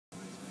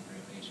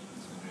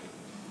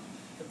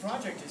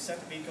project is set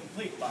to be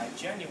complete by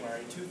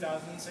January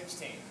 2016.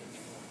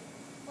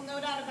 Well,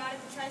 no doubt about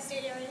it, the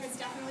tri-state area has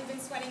definitely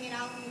been sweating it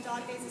out in the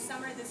dog days of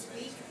summer this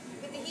week.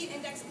 With the heat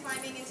index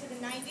climbing into the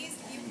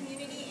 90s, few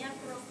community and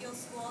parochial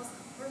schools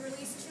were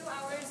released 2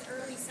 hours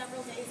early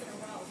several days in a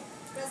row.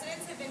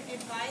 Residents have been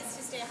advised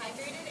to stay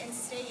hydrated and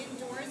stay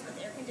indoors with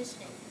air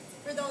conditioning.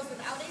 For those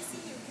without AC,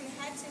 you can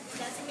head to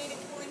the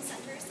designated cooling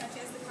centers such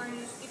as the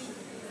Carnegie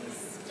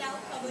Stout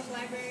Public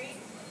Library,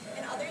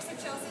 and others have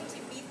chosen to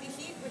beat the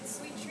heat with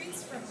sweet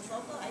treats from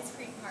local ice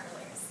cream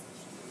parlors.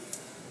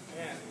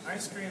 Man,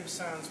 ice cream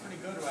sounds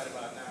pretty good right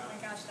about now. Oh my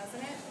gosh,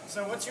 doesn't it?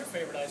 So what's your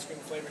favorite ice cream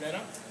flavor,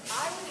 Netta?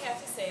 I would have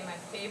to say my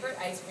favorite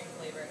ice cream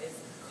flavor is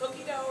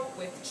cookie dough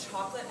with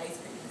chocolate ice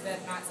cream. Does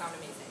that not sound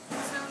amazing?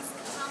 Sounds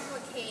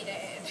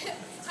complicated.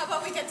 How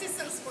about we get to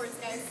some sports,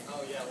 guys?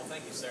 Oh yeah, well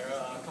thank you,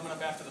 Sarah. Coming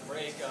up after the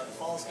break, the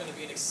fall is going to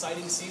be an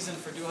exciting season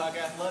for Duhok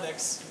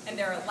Athletics. And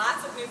there are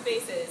lots of new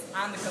faces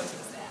on the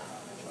coaching staff.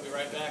 We'll be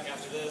right back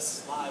after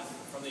this, live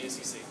from the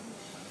ACC.